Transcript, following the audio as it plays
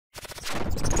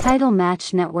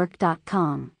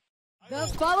TitleMatchNetwork.com. The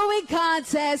following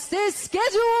contest is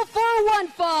scheduled for one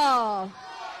fall.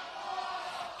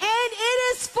 And it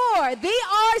is for the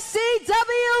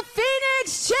RCW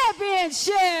Phoenix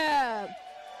Championship.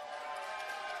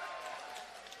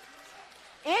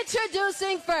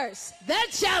 Introducing first, the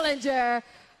challenger,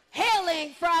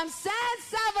 hailing from San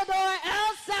Salvador,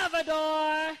 El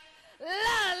Salvador,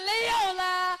 La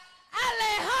Leona,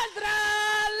 Alejandra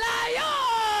Lion.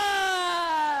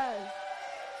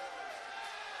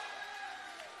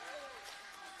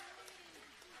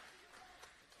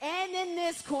 And in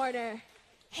this corner,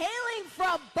 hailing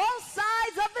from both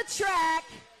sides of the track,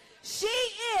 she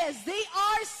is the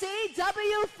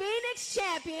RCW Phoenix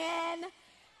Champion,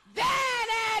 Vanity!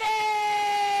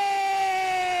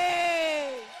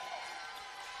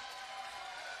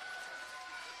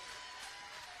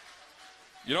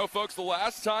 You know, folks, the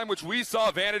last time which we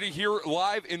saw Vanity here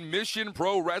live in Mission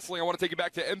Pro Wrestling, I want to take you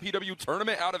back to MPW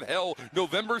Tournament Out of Hell,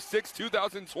 November 6,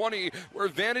 2020, where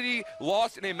Vanity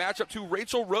lost in a matchup to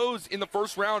Rachel Rose in the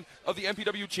first round of the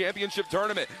MPW Championship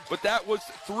Tournament. But that was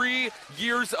 3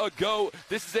 years ago.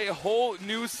 This is a whole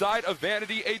new side of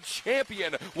Vanity, a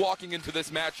champion walking into this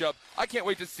matchup. I can't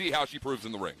wait to see how she proves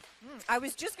in the ring. I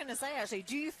was just going to say, actually,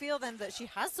 do you feel then that she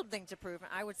has something to prove?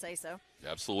 I would say so.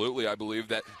 Absolutely. I believe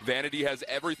that Vanity has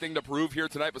everything to prove here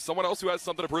tonight, but someone else who has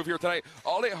something to prove here tonight,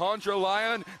 Alejandra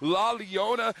Lion, La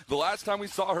Leona. The last time we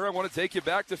saw her, I want to take you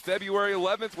back to February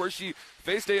 11th, where she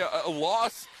faced a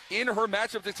loss in her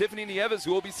matchup to Tiffany Nieves,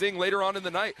 who we'll be seeing later on in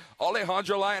the night.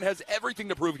 Alejandra Lion has everything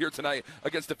to prove here tonight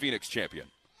against the Phoenix champion.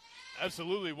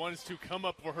 Absolutely wants to come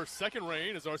up for her second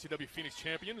reign as RCW Phoenix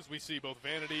champion, as we see both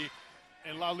Vanity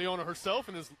and La Leona herself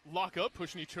in this lock-up,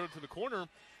 pushing each other to the corner.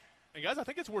 And, guys, I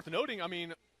think it's worth noting, I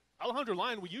mean, Alejandra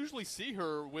Lion, we usually see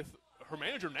her with her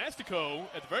manager, Nastico,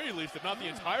 at the very least, if not the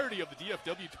entirety of the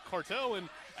DFW cartel. And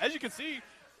as you can see,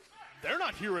 they're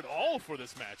not here at all for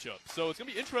this matchup. So it's going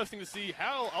to be interesting to see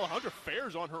how Alejandra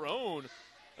fares on her own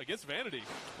against Vanity.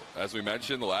 As we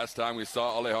mentioned, the last time we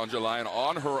saw Alejandra Lion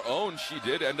on her own, she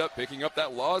did end up picking up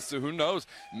that loss, so who knows?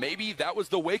 Maybe that was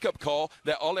the wake-up call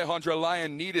that Alejandra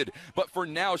Lion needed. But for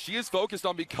now, she is focused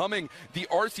on becoming the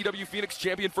RCW Phoenix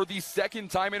champion for the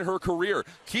second time in her career.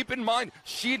 Keep in mind,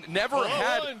 she never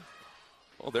had...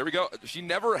 Well, there we go. She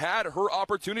never had her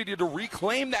opportunity to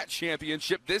reclaim that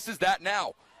championship. This is that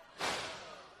now.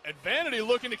 And Vanity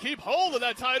looking to keep hold of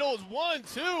that title is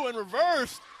 1-2 and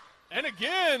reversed. And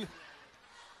again,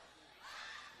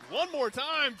 one more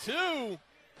time, 2.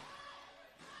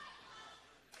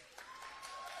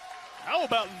 How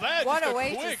about that? What a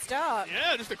way to start.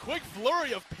 Yeah, just a quick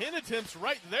flurry of pin attempts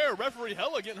right there. Referee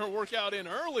Hella getting her workout in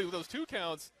early with those 2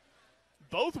 counts.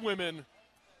 Both women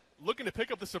looking to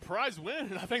pick up the surprise win,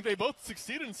 and I think they both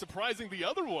succeeded in surprising the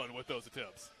other one with those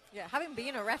attempts. Yeah, having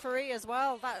been a referee as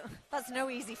well, that's no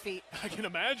easy feat. I can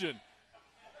imagine.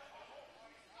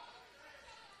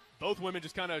 Both women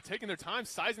just kind of taking their time,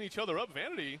 sizing each other up.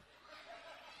 Vanity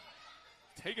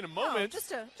taking a moment.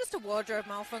 Oh, just a wardrobe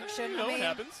malfunction. You know, I mean, it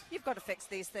happens. You've got to fix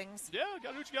these things. Yeah, got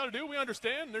to do what you got to do. We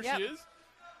understand. There she is.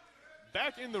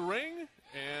 Back in the ring,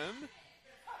 and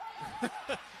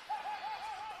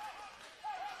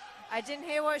I didn't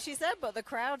hear what she said, but the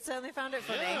crowd certainly found it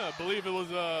funny. Yeah, I believe it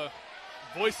was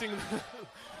voicing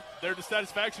their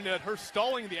dissatisfaction at her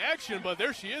stalling the action, but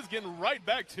there she is getting right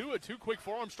back to it. 2 quick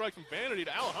forearm strikes from Vanity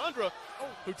to Alejandra,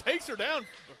 who takes her down,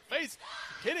 her face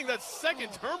hitting that second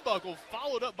turnbuckle,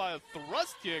 followed up by a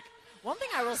thrust kick. One thing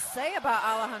I will say about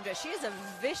Alejandra, she is a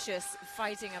vicious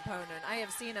fighting opponent. I have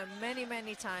seen her many,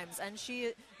 many times, and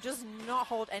she does not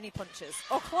hold any punches.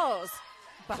 Or claws,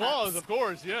 perhaps. Claws, of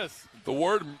course, yes. The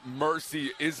word mercy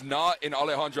is not in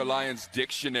Alejandra Lion's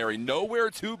dictionary.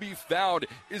 Nowhere to be found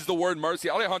is the word mercy.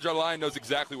 Alejandra Lion knows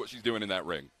exactly what she's doing in that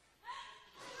ring.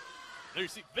 There you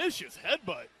see, vicious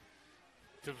headbutt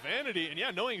to Vanity, and yeah,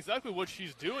 knowing exactly what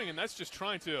she's doing, and that's just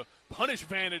trying to punish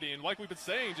Vanity, and like we've been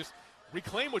saying, just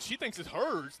reclaim what she thinks is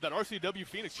hers. That RCW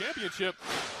Phoenix Championship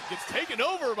gets taken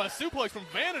over by suplex from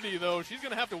Vanity, though. She's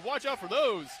going to have to watch out for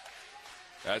those.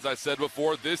 As I said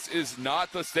before, this is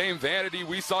not the same Vanity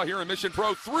we saw here in Mission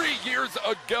Pro 3 years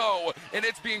ago, and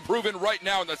it's being proven right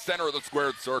now in the center of the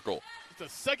squared circle. It's a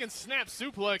second snap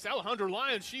suplex. Alejandra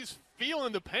Lion, she's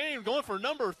feeling the pain. Going for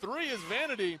number 3 is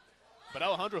Vanity, but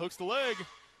Alejandra hooks the leg,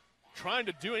 trying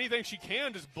to do anything she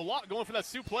can, just block, going for that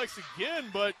suplex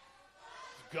again, but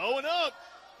going up.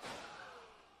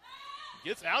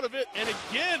 Gets out of it, and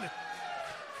again,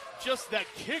 just that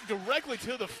kick directly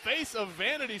to the face of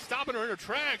Vanity, stopping her in her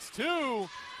tracks, too.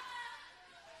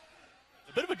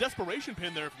 a bit of a desperation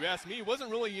pin there, if you ask me. It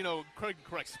wasn't really,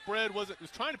 correct spread. Was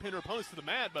trying to pin her opponents to the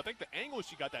mat, but I think the angle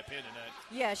she got that pin in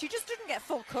at. Yeah, she just didn't get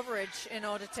full coverage in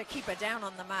order to keep her down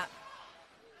on the mat.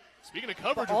 Speaking of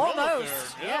coverage,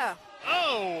 almost, there. yeah.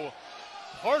 Oh,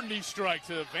 hard knee strike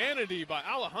to Vanity by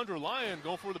Alejandra Lyon,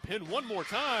 going for the pin one more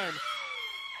time.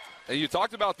 And you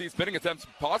talked about these pinning attempts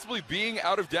possibly being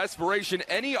out of desperation.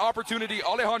 Any opportunity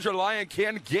Alejandra Lyon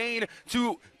can gain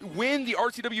to win the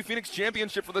RCW Phoenix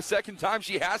Championship for the second time,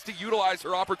 she has to utilize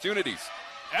her opportunities.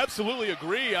 Absolutely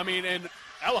agree. I mean, and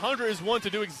Alejandra is one to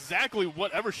do exactly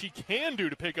whatever she can do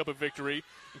to pick up a victory,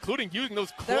 including using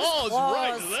those claws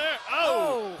right there.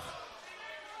 Oh!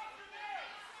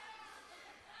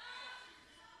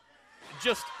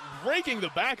 Just raking the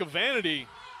back of Vanity.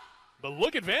 But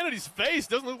look at Vanity's face.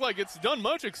 Doesn't look like it's done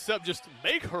much except just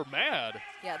make her mad.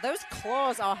 Yeah, those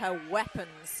claws are her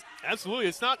weapons. Absolutely.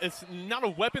 It's not a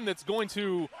weapon that's going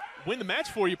to win the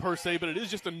match for you per se, but it is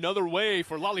just another way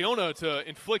for La Leona to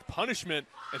inflict punishment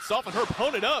and soften her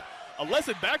opponent up. Unless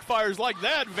it backfires like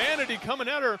that, Vanity coming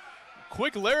at her.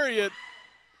 Quick lariat.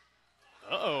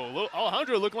 Uh-oh.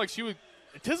 Alejandra looking like she was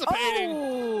anticipating.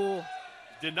 Oh!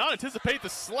 Did not anticipate the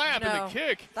slap and the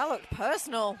kick. That looked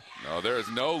personal. No, there is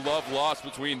no love lost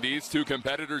between these two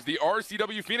competitors. The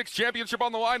RCW Phoenix Championship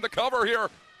on the line, the cover here.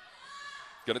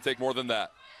 Gonna take more than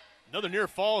that. Another near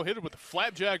fall, hit it with the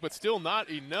flapjack, but still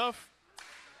not enough.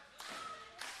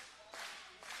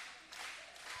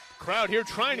 Crowd here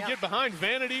trying to get behind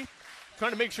Vanity,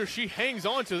 trying to make sure she hangs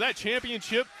on to that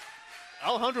championship.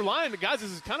 Alejandra Lyon, guys,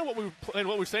 this is kind of what we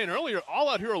were saying earlier. All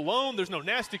out here alone. There's no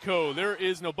Nastico. There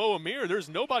is no Bo Amir. There's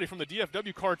nobody from the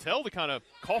DFW cartel to kind of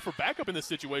call for backup in this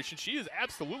situation. She is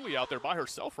absolutely out there by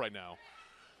herself right now.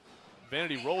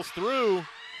 Vanity rolls through.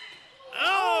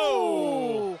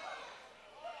 Oh!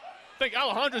 I think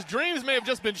Alejandra's dreams may have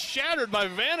just been shattered by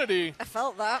Vanity. I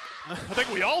felt that. I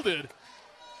think we all did.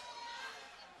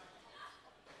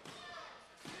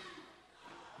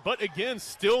 But again,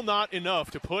 still not enough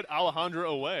to put Alejandra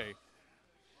away.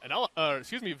 And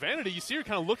Vanity, you see her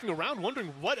kind of looking around,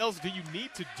 wondering what else do you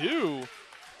need to do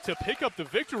to pick up the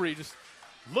victory, just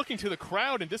looking to the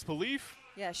crowd in disbelief.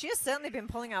 Yeah, she has certainly been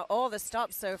pulling out all the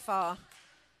stops so far.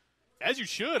 As you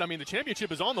should. I mean, the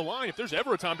championship is on the line. If there's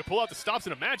ever a time to pull out the stops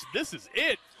in a match, this is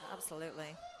it.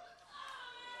 Absolutely.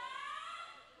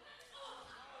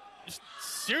 Just a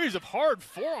series of hard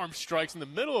forearm strikes in the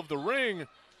middle of the ring.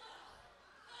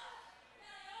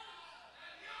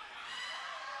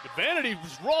 But Vanity's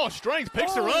raw strength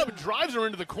picks her up and drives her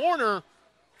into the corner.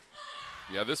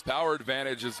 Yeah, this power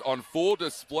advantage is on full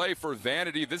display for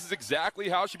Vanity. This is exactly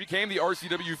how she became the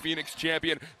RCW Phoenix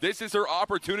champion. This is her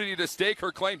opportunity to stake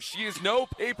her claim. She is no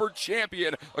paper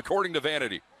champion, according to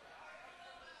Vanity.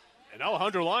 And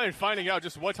Alejandra Lyon, finding out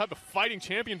just what type of fighting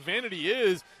champion Vanity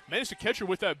is, managed to catch her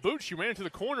with that boot. She ran into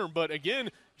the corner, but again,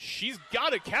 she's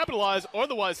got to capitalize,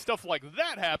 otherwise stuff like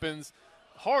that happens.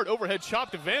 Hard overhead chop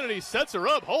to Vanity, sets her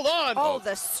up. Hold on. Oh,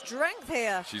 the strength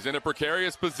here. She's in a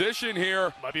precarious position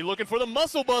here. Might be looking for the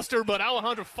muscle buster, but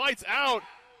Alejandra fights out.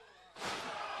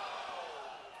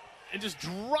 And just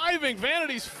driving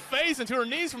Vanity's face into her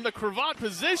knees from the cravat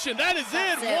position. That is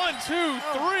it. 1, 2,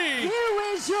 3. Here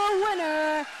is your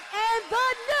winner and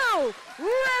the new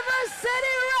River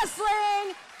City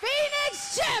Wrestling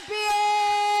Phoenix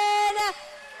champion,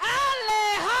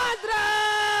 Alejandra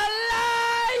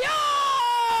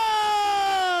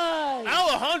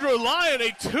Alejandra Lyon, a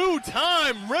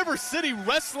 2-time River City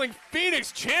Wrestling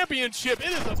Phoenix championship.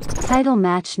 It is a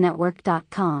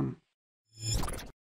TitleMatchNetwork.com